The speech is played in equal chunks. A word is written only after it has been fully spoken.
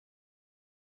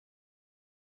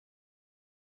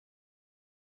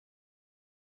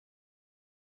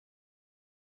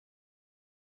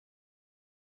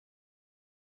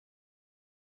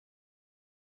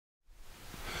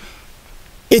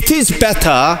It is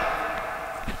better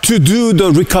to do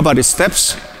the recovery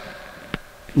steps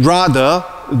rather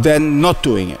than not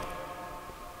doing it.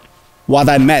 What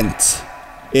I meant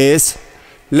is,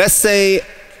 let's say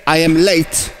I am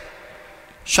late,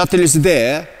 shuttle is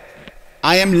there,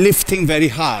 I am lifting very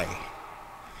high.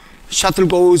 Shuttle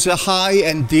goes high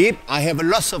and deep, I have a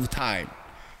loss of time.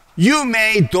 You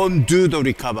may don't do the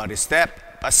recovery step,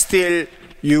 but still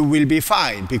you will be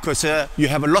fine because you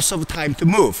have a loss of time to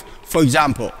move. For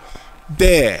example,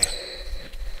 there,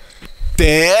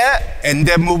 and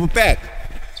then move back.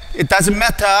 It doesn't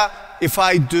matter if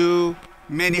I do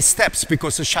many steps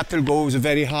because the shuttle goes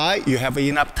very high, you have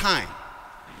enough time.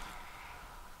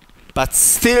 But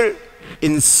still,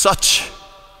 in such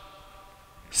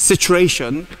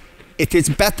situation, it is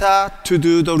better to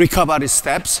do the recovery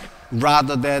steps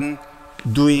rather than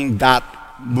doing that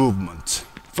movement.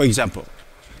 For example,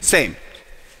 same.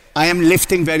 I am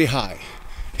lifting very high.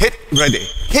 Hit, ready,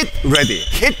 hit, ready,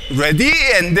 hit, ready,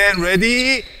 and then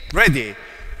ready, ready.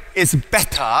 It's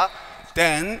better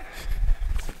than.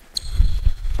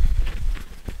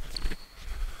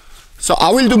 So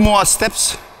I will do more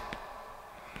steps.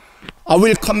 I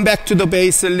will come back to the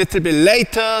base a little bit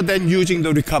later than using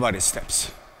the recovery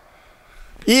steps.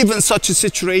 Even such a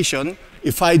situation,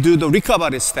 if I do the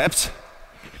recovery steps,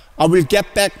 I will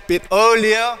get back a bit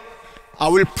earlier, I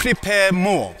will prepare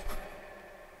more.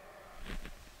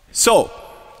 So,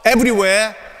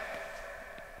 everywhere,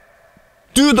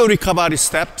 do the recovery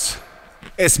steps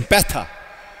is better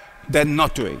than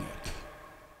not doing it.